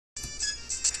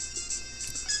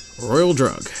Royal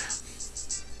drug.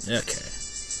 Okay.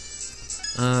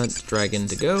 Dragon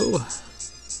to go.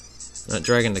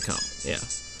 Dragon to come. Yeah.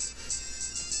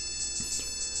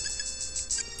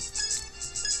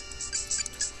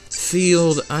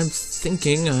 Field, I'm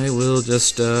thinking I will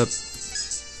just,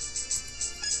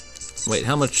 wait,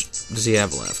 how much does he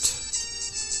have left?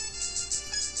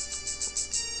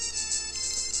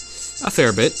 A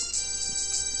fair bit.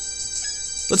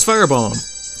 Let's firebomb him.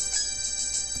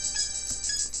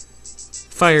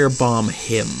 Firebomb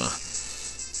him.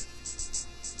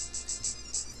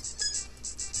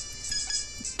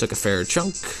 Took a fair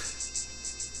chunk.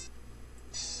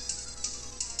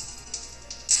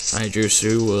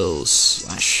 Hydrosu will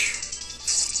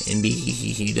slash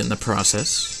indeed in the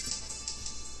process.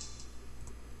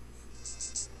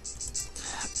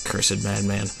 Cursed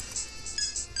madman.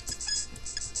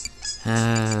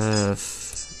 Have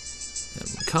him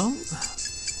come.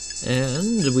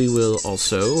 And we will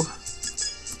also...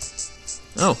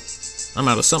 Oh, I'm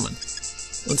out of summon.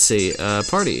 Let's see,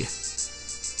 party.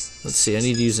 Let's see, I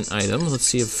need to use an item. Let's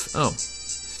see if... Oh.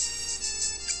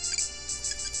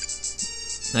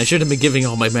 I should have been giving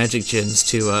all my magic gens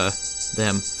to,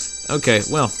 them. Okay,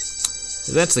 well, if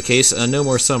that's the case, no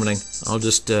more summoning. I'll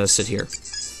just, sit here.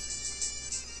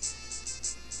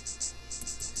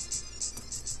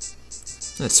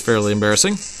 That's fairly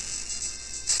embarrassing.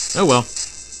 Oh well.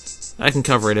 I can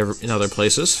cover it in other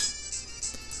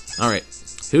places. Alright.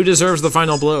 Who deserves the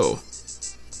final blow?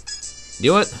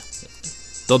 You know what?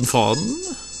 Dunfon.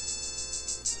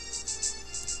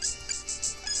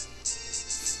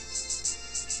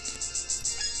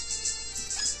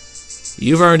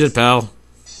 You've earned it, pal.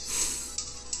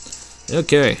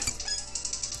 Okay.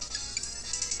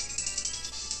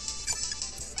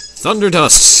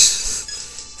 Thunderdust.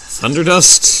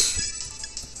 Thunderdust.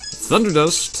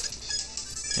 Thunderdust.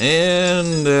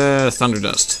 And,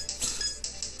 Thunderdust.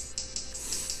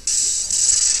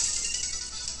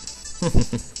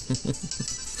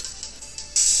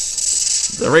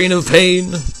 The rain of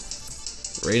pain.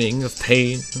 Raining of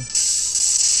pain.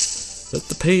 Let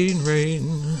the pain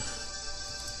rain.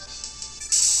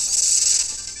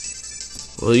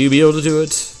 Will you be able to do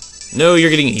it? No,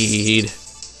 you're getting heed.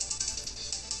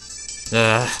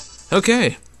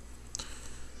 Okay.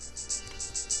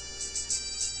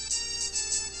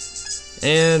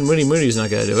 And Mooney Mooney's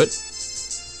not gonna do it.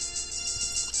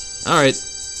 Alright.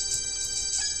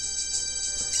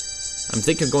 I'm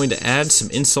thinking I'm going to add some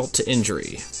insult to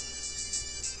injury.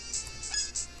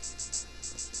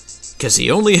 Because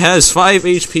he only has 5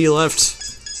 HP left.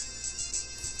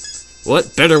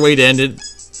 What better way to end it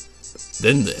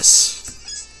than this?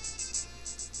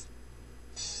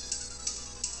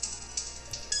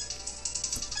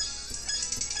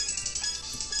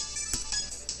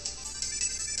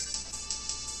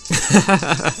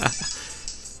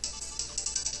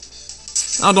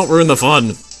 Oh, don't ruin the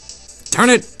fun. Darn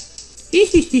it.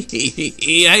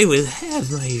 I will have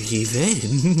my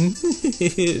revenge.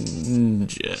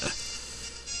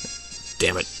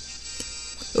 Damn it.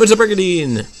 Oh, it's a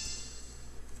Brigandine.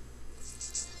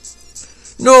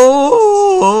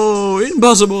 No,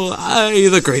 impossible. I,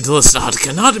 the great Lestat,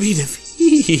 cannot be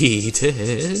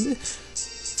defeated.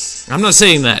 I'm not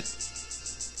saying that.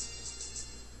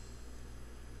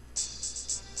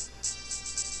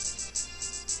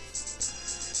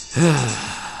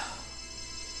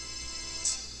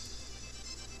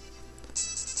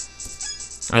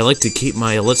 I like to keep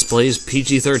my Let's Plays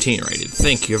PG-13 rated.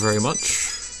 Thank you very much.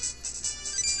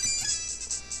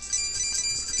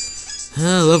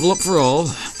 Level up for all.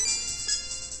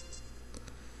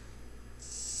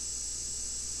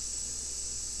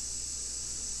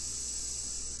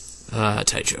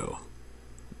 Taicho.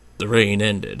 The rain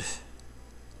ended.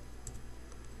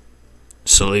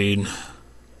 Celine,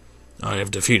 I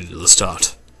have defeated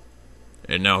Lestat.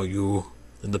 And now you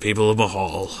and the people of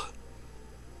Mahal.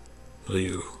 Will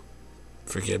you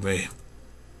forgive me,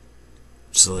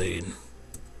 Celine?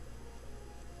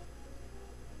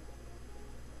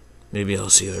 Maybe I'll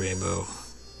see the rainbow.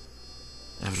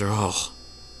 After all,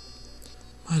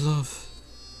 my love.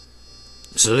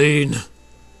 Celine!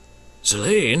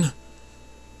 Celine!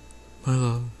 My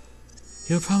love,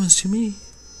 your promise to me.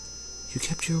 You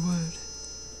kept your word.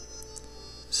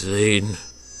 Celine.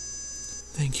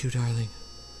 Thank you, darling.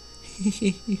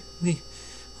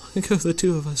 Long ago, the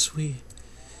two of us, we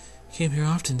came here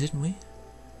often, didn't we?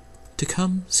 To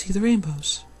come see the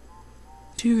rainbows.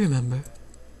 Do you remember?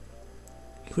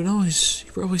 You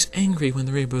were always angry when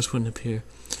the rainbows wouldn't appear.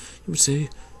 You would say,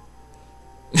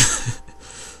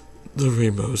 the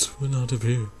rainbows will not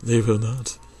appear. They will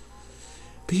not.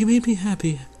 But you made me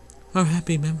happy. Our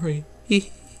happy memory.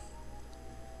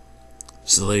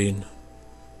 Celine.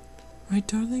 Right,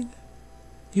 darling?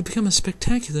 You become a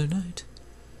spectacular knight.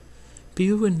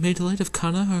 You and Made Light of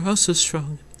Kana are also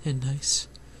strong and nice.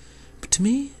 But to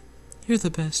me, you're the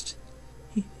best.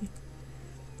 I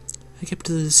kept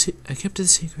it a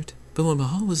secret, but when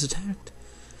Mahal was attacked,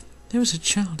 there was a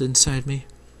child inside me.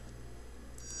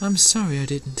 I'm sorry I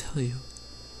didn't tell you.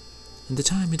 At the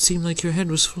time, it seemed like your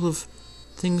head was full of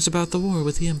things about the war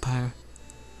with the Empire.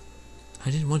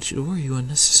 I didn't want you to worry you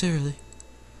unnecessarily.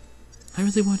 I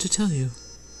really wanted to tell you.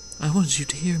 I wanted you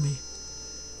to hear me.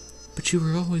 But you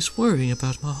were always worrying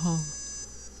about Mahal.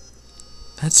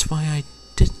 That's why I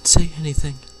didn't say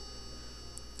anything.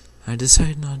 I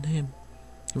decided on a name.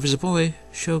 If it was a boy,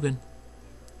 Shogun.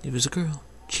 If it was a girl,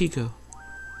 Chico.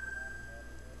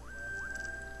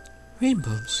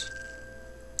 Rainbows.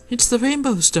 It's the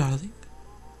rainbows, darling.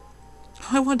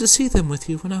 I wanted to see them with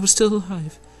you when I was still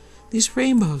alive. These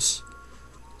rainbows.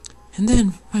 And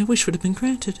then my wish would have been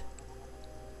granted.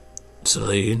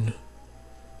 Celine.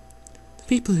 The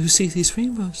people who see these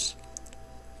rainbows.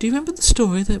 Do you remember the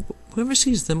story that whoever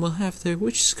sees them will have their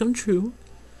wishes come true?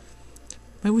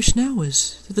 My wish now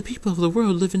is that the people of the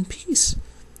world live in peace,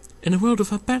 in a world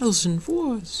without battles and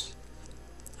wars.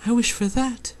 I wish for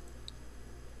that.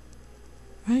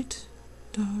 Right,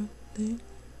 darling?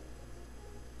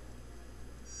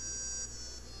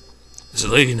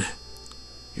 Celine,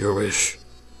 your wish.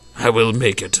 I will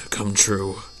make it come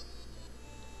true.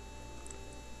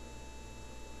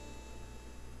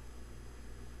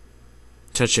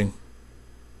 Touching.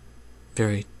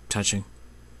 Very touching.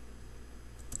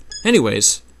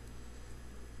 Anyways,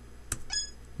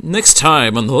 next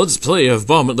time on the Let's Play of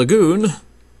Bahamut Lagoon,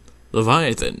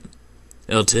 Leviathan.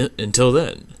 Until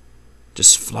then,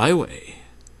 just fly away.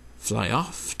 Fly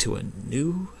off to a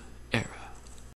new era.